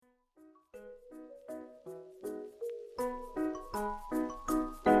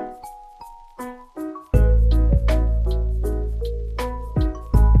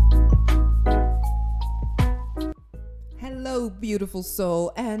beautiful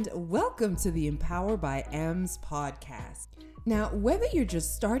soul, and welcome to the Empower by Ems podcast. Now, whether you're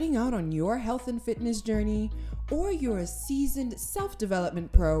just starting out on your health and fitness journey or you're a seasoned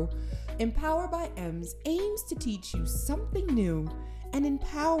self-development pro, Empower by Ems aims to teach you something new and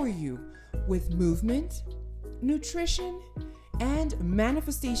empower you with movement, nutrition, and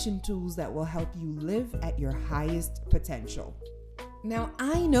manifestation tools that will help you live at your highest potential. Now,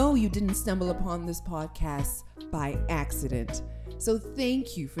 I know you didn't stumble upon this podcast by accident, so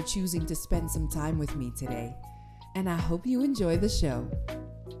thank you for choosing to spend some time with me today, and I hope you enjoy the show.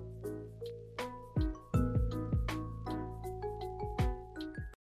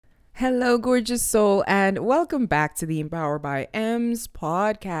 Hello, gorgeous soul, and welcome back to the Empower by Ems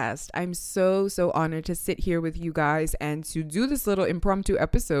podcast. I'm so honored to sit here with you guys and to do this little impromptu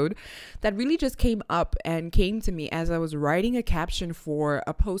episode that really just came up and came to me as I was writing a caption for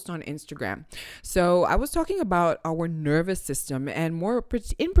a post on Instagram. So I was talking about our nervous system and more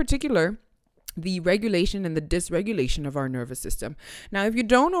in particular, the regulation and the dysregulation of our nervous system. Now, if you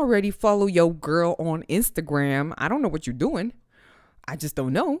don't already follow your girl on Instagram, I don't know what you're doing. I just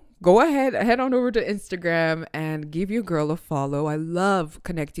don't know. Go ahead, head on over to Instagram and give your girl a follow. I love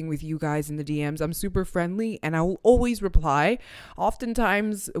connecting with you guys in the DMs. I'm super friendly and I will always reply,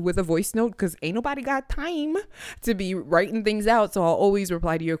 oftentimes with a voice note because ain't nobody got time to be writing things out. So I'll always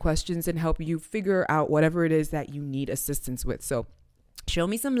reply to your questions and help you figure out whatever it is that you need assistance with. So show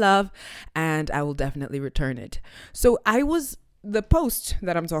me some love and I will definitely return it. So the post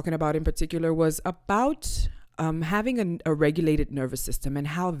that I'm talking about in particular was about having a regulated nervous system and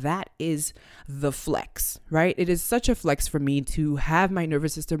how that is the flex, right? It is such a flex for me to have my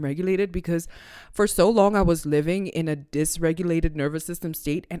nervous system regulated because for so long I was living in a dysregulated nervous system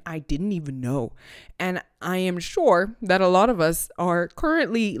state and I didn't even know. And I am sure that a lot of us are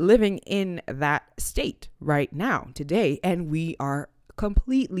currently living in that state right now, today, and we are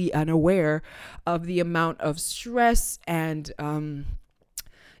completely unaware of the amount of stress and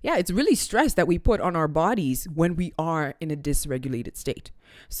it's really stress that we put on our bodies when we are in a dysregulated state.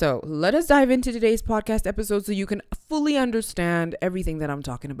 So let us dive into today's podcast episode so you can fully understand everything that I'm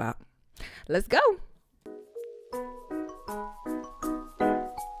talking about. Let's go.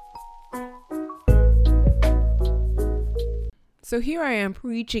 So here I am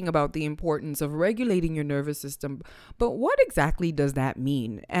preaching about the importance of regulating your nervous system, but what exactly does that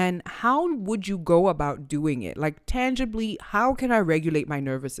mean? And how would you go about doing it? Like tangibly, how can I regulate my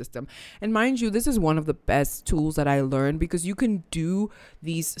nervous system? And mind you, this is one of the best tools that I learned because you can do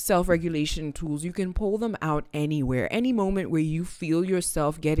these self-regulation tools. You can pull them out anywhere, any moment where you feel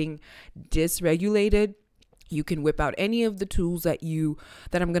yourself getting dysregulated. You can whip out any of the tools that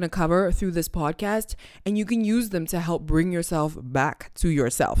I'm going to cover through this podcast, and you can use them to help bring yourself back to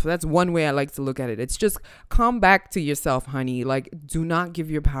yourself. That's one way I like to look at it. It's just come back to yourself, honey. Like, do not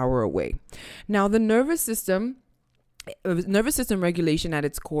give your power away. Now, the nervous system regulation at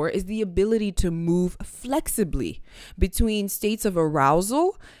its core is the ability to move flexibly between states of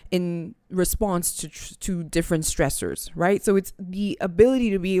arousal in response to different stressors, right? So it's the ability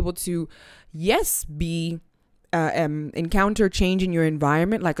to be able to, encounter change in your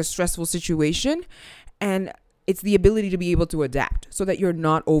environment, like a stressful situation. And it's the ability to be able to adapt so that you're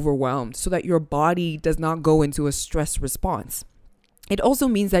not overwhelmed, so that your body does not go into a stress response. It also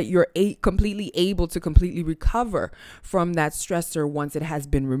means that you're completely able to completely recover from that stressor once it has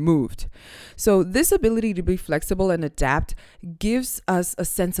been removed. So this ability to be flexible and adapt gives us a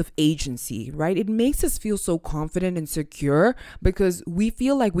sense of agency, right? It makes us feel so confident and secure because we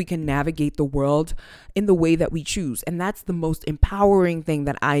feel like we can navigate the world in the way that we choose. And that's the most empowering thing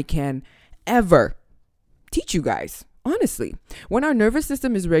that I can ever teach you guys. Honestly, when our nervous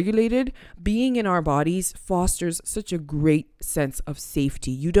system is regulated, being in our bodies fosters such a great sense of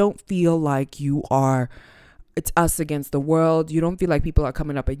safety. You don't feel like it's us against the world. You don't feel like people are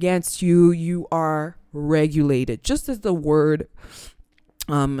coming up against you. You are regulated, just as the word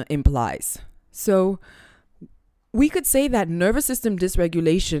implies. So we could say that nervous system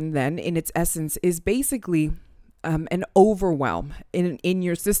dysregulation then in its essence is basically an overwhelm in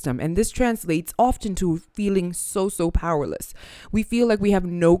your system. And this translates often to feeling so powerless. We feel like we have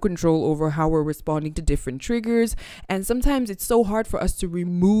no control over how we're responding to different triggers. And sometimes it's so hard for us to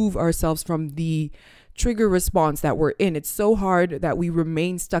remove ourselves from the trigger response that we're in. It's so hard that we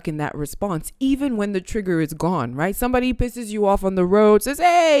remain stuck in that response, even when the trigger is gone, right? Somebody pisses you off on the road, says,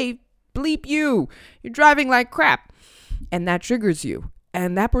 "Hey, bleep you, you're driving like crap." And that triggers you.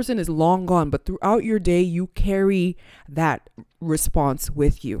 And that person is long gone, but throughout your day, you carry that response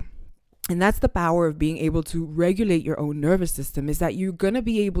with you. And that's the power of being able to regulate your own nervous system, is that you're going to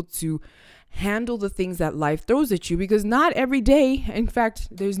be able to handle the things that life throws at you, because not every day, in fact,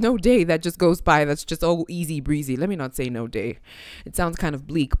 there's no day that just goes by that's just all easy breezy. Let me not say no day. It sounds kind of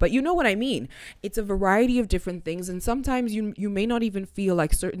bleak, but you know what I mean. It's a variety of different things, and sometimes you may not even feel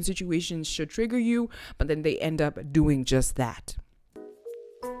like certain situations should trigger you, but then they end up doing just that.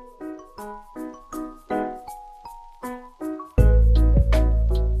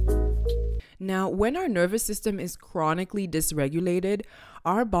 Now, when our nervous system is chronically dysregulated,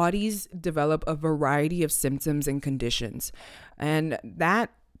 our bodies develop a variety of symptoms and conditions. And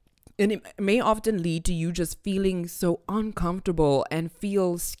it may often lead to you just feeling so uncomfortable and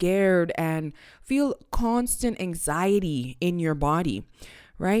feel scared and feel constant anxiety in your body,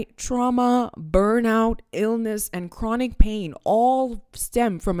 right? Trauma, burnout, illness, and chronic pain all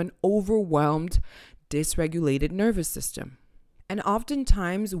stem from an overwhelmed, dysregulated nervous system. And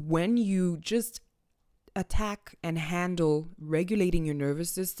oftentimes, when you just attack and handle regulating your nervous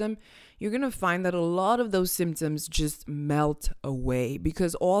system, you're going to find that a lot of those symptoms just melt away,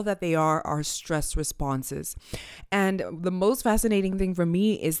 because all that they are stress responses. And the most fascinating thing for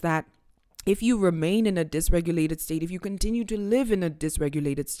me is that if you remain in a dysregulated state, if you continue to live in a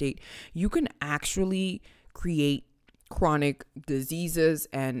dysregulated state, you can actually create chronic diseases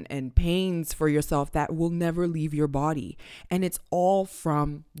and pains for yourself that will never leave your body. And it's all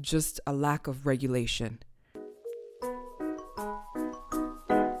from just a lack of regulation.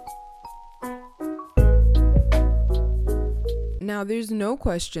 Now, there's no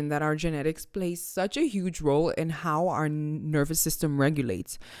question that our genetics play such a huge role in how our nervous system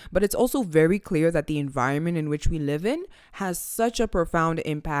regulates. But it's also very clear that the environment in which we live in has such a profound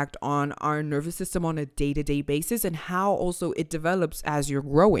impact on our nervous system on a day-to-day basis, and how also it develops as you're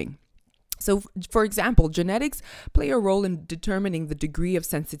growing. So, for example, genetics play a role in determining the degree of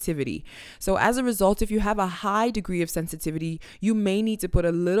sensitivity. So as a result, if you have a high degree of sensitivity, you may need to put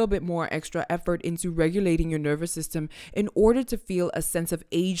a little bit more extra effort into regulating your nervous system in order to feel a sense of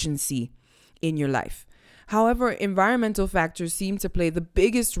agency in your life. However, environmental factors seem to play the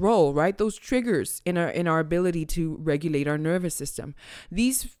biggest role, right? Those triggers in our ability to regulate our nervous system.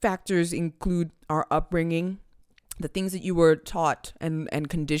 These factors include our upbringing, the things that you were taught and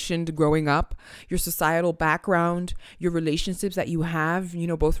conditioned growing up, your societal background, your relationships that you have,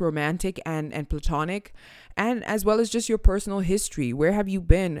 both romantic and platonic, and as well as just your personal history. Where have you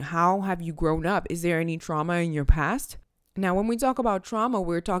been? How have you grown up? Is there any trauma in your past? Now, when we talk about trauma,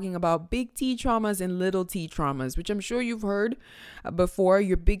 we're talking about big T traumas and little t traumas, which I'm sure you've heard before.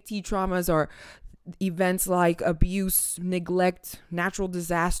 Your big T traumas are events like abuse, neglect, natural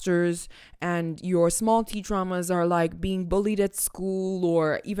disasters, and your small T traumas are like being bullied at school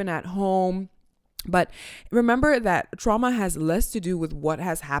or even at home. But remember that trauma has less to do with what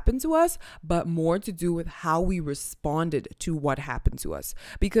has happened to us, but more to do with how we responded to what happened to us.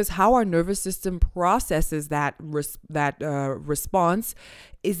 Because how our nervous system processes that response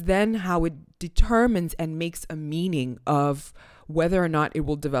is then how it determines and makes a meaning of whether or not it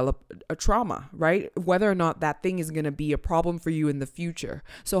will develop a trauma, right? Whether or not that thing is going to be a problem for you in the future.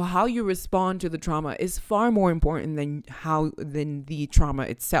 So how you respond to the trauma is far more important than the trauma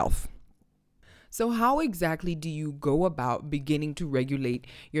itself. So how exactly do you go about beginning to regulate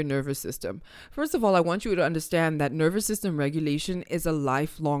your nervous system? First of all, I want you to understand that nervous system regulation is a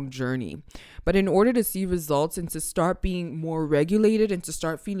lifelong journey. But in order to see results and to start being more regulated and to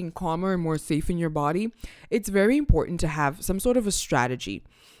start feeling calmer and more safe in your body, it's very important to have some sort of a strategy.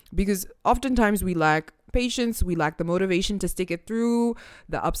 Because oftentimes we lack patience, we lack the motivation to stick it through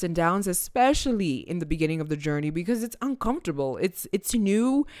the ups and downs, especially in the beginning of the journey, because it's uncomfortable, it's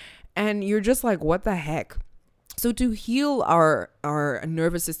new, and you're just like, what the heck? So to heal our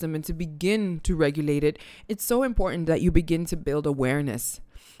nervous system and to begin to regulate it, it's so important that you begin to build awareness.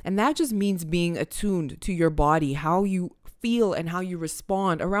 And that just means being attuned to your body, how you feel and how you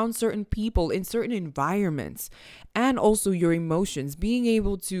respond around certain people in certain environments, and also your emotions, being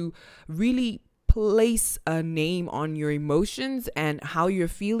able to really place a name on your emotions and how you're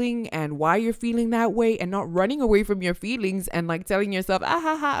feeling and why you're feeling that way, and not running away from your feelings and like telling yourself,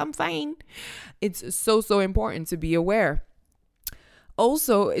 I'm fine. It's so important to be aware.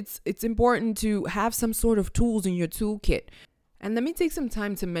 Also, it's important to have some sort of tools in your toolkit. And let me take some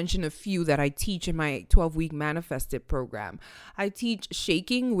time to mention a few that I teach in my 12-week Manifest It program. I teach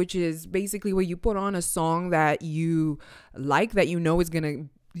shaking, which is basically where you put on a song that you like, that you know is going to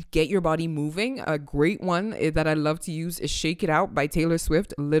get your body moving. A great one that I love to use is Shake It Out by Taylor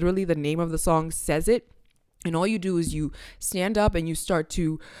Swift. Literally, the name of the song says it. And all you do is you stand up and you start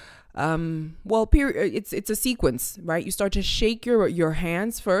to it's a sequence, right? You start to shake your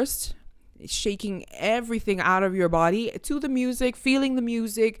hands first, shaking everything out of your body to the music, feeling the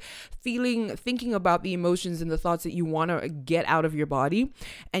music, thinking about the emotions and the thoughts that you want to get out of your body.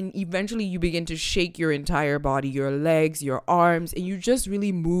 And eventually you begin to shake your entire body, your legs, your arms, and you just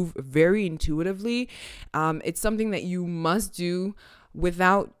really move very intuitively. It's something that you must do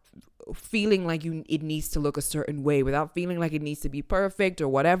without feeling like it needs to look a certain way, without feeling like it needs to be perfect or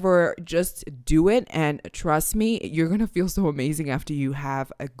whatever. Just do it, and trust me, you're gonna feel so amazing after you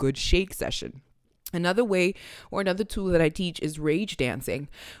have a good shake session. Another way or another tool that I teach is rage dancing,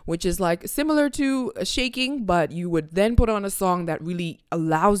 which is like similar to shaking, but you would then put on a song that really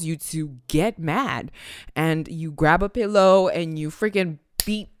allows you to get mad, and you grab a pillow and you freaking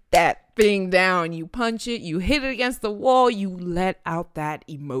beat that thing down. You punch it, you hit it against the wall, you let out that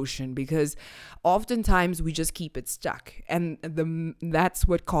emotion, because oftentimes we just keep it stuck, and that's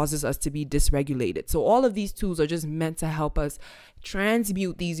what causes us to be dysregulated. So all of these tools are just meant to help us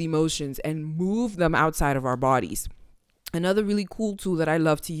transmute these emotions and move them outside of our bodies. Another really cool tool that I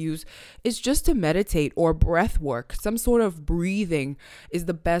love to use is just to meditate or breath work. Some sort of breathing is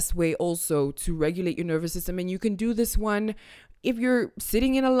the best way also to regulate your nervous system. And you can do this one if you're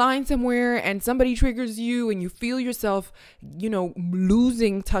sitting in a line somewhere and somebody triggers you and you feel yourself,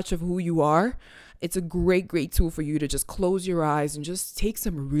 losing touch of who you are. It's a great, great tool for you to just close your eyes and just take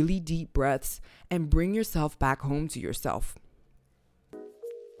some really deep breaths and bring yourself back home to yourself.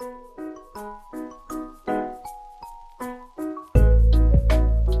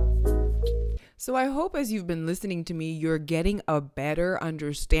 So I hope as you've been listening to me, you're getting a better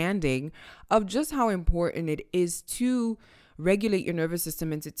understanding of just how important it is to regulate your nervous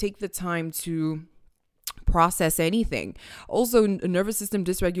system and to take the time to process anything. Also, nervous system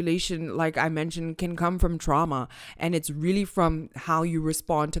dysregulation, like I mentioned, can come from trauma, and it's really from how you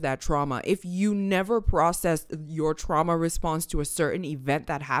respond to that trauma. If you never process your trauma response to a certain event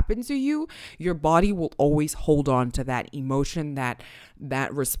that happened to you, your body will always hold on to that emotion, that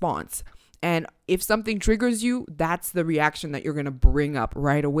response. And if something triggers you, that's the reaction that you're going to bring up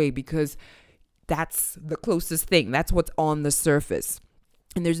right away, because that's the closest thing. That's what's on the surface.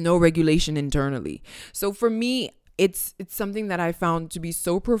 And there's no regulation internally. So for me, it's something that I found to be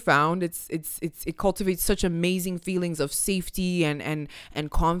so profound. It cultivates such amazing feelings of safety and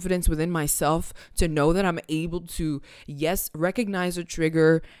confidence within myself to know that I'm able to, yes, recognize a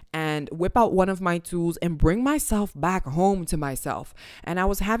trigger and whip out one of my tools and bring myself back home to myself. And I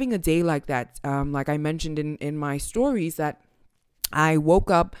was having a day like that, like I mentioned in my stories, that I woke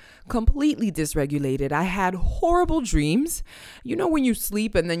up completely dysregulated. I had horrible dreams. When you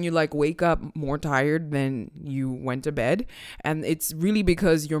sleep and then you wake up more tired than you went to bed. And it's really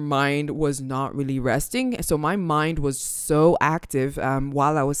because your mind was not really resting. So my mind was so active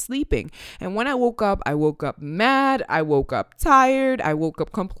while I was sleeping. And when I woke up mad. I woke up tired. I woke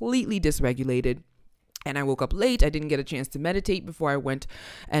up completely dysregulated. And I woke up late. I didn't get a chance to meditate before I went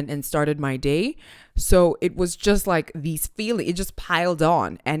and started my day. So it was just like these feelings, it just piled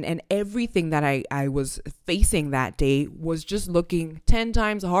on. And everything that I was facing that day was just looking 10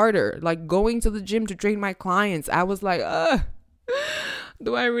 times harder. Like going to the gym to train my clients. I was like,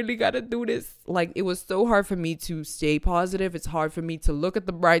 do I really got to do this? Like, it was so hard for me to stay positive. It's hard for me to look at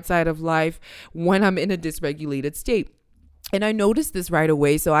the bright side of life when I'm in a dysregulated state. And I noticed this right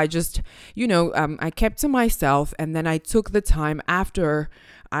away. So I just, I kept to myself, and then I took the time after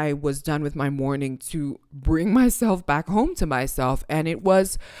I was done with my morning to bring myself back home to myself. And it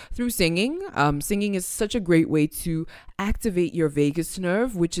was through singing. Singing is such a great way to activate your vagus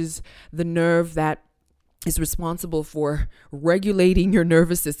nerve, which is the nerve that is responsible for regulating your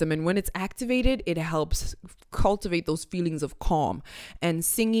nervous system. And when it's activated, it helps cultivate those feelings of calm. And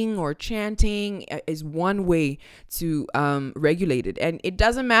singing or chanting is one way to regulate it. And it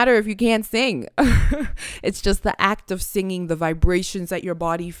doesn't matter if you can't sing. It's just the act of singing, the vibrations that your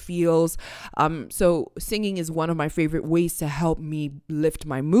body feels. So singing is one of my favorite ways to help me lift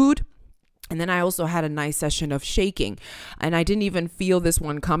my mood. And then I also had a nice session of shaking, and I didn't even feel this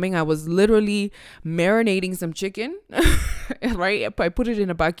one coming. I was literally marinating some chicken, right? I put it in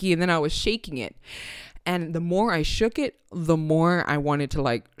a bucket and then I was shaking it. And the more I shook it, the more I wanted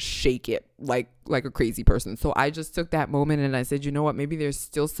to shake it like a crazy person. So I just took that moment and I said, you know what, maybe there's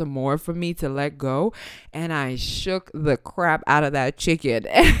still some more for me to let go. And I shook the crap out of that chicken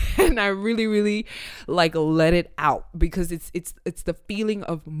and I really, really let it out, because it's the feeling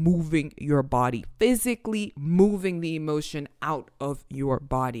of moving your body, physically moving the emotion out of your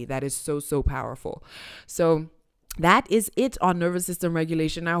body. That is so, so powerful. So that is it on nervous system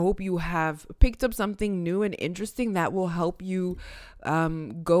regulation. I hope you have picked up something new and interesting that will help you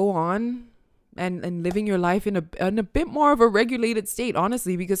go on and living your life in a bit more of a regulated state,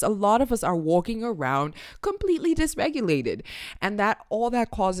 honestly, because a lot of us are walking around completely dysregulated. And that all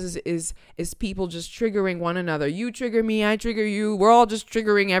that causes is people just triggering one another. You trigger me, I trigger you. We're all just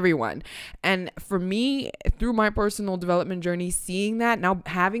triggering everyone. And for me, through my personal development journey, seeing that, now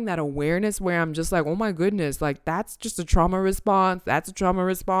having that awareness where I'm just like, oh my goodness, like that's just a trauma response. That's a trauma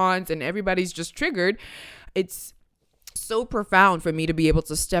response. And everybody's just triggered. It's so profound for me to be able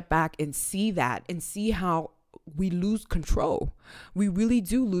to step back and see that and see how we lose control. We really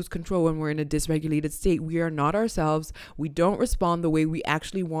do lose control when we're in a dysregulated state. We are not ourselves. We don't respond the way we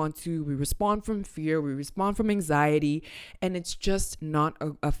actually want to. We respond from fear. We respond from anxiety. And it's just not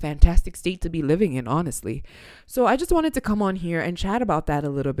a fantastic state to be living in, honestly. So I just wanted to come on here and chat about that a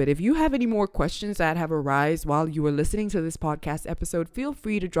little bit. If you have any more questions that have arisen while you were listening to this podcast episode, feel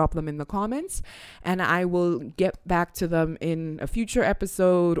free to drop them in the comments and I will get back to them in a future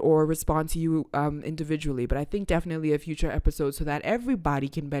episode or respond to you individually. But I think definitely a future episode so that everybody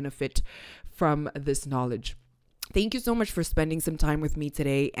can benefit from this knowledge. Thank you so much for spending some time with me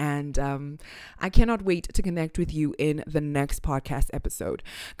today. And I cannot wait to connect with you in the next podcast episode.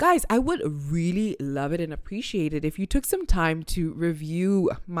 Guys, I would really love it and appreciate it if you took some time to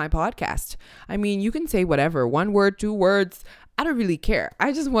review my podcast. I mean, you can say whatever, 1 word, 2 words. I don't really care.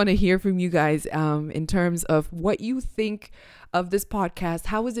 I just want to hear from you guys in terms of what you think of this podcast.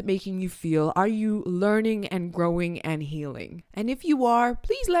 How is it making you feel? Are you learning and growing and healing? And if you are,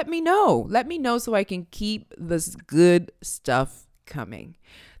 please let me know. Let me know so I can keep this good stuff coming.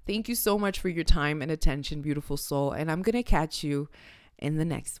 Thank you so much for your time and attention, beautiful soul. And I'm going to catch you in the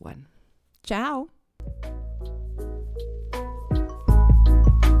next one. Ciao.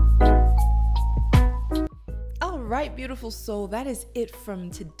 All right, beautiful soul. That is it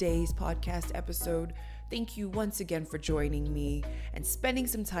from today's podcast episode. Thank you once again for joining me and spending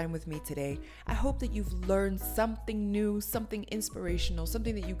some time with me today. I hope that you've learned something new, something inspirational,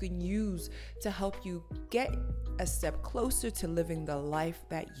 something that you can use to help you get a step closer to living the life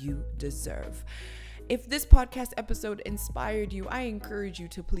that you deserve. If this podcast episode inspired you, I encourage you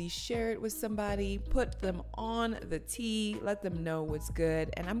to please share it with somebody, put them on the tea, let them know what's good,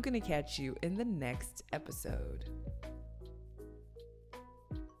 and I'm going to catch you in the next episode.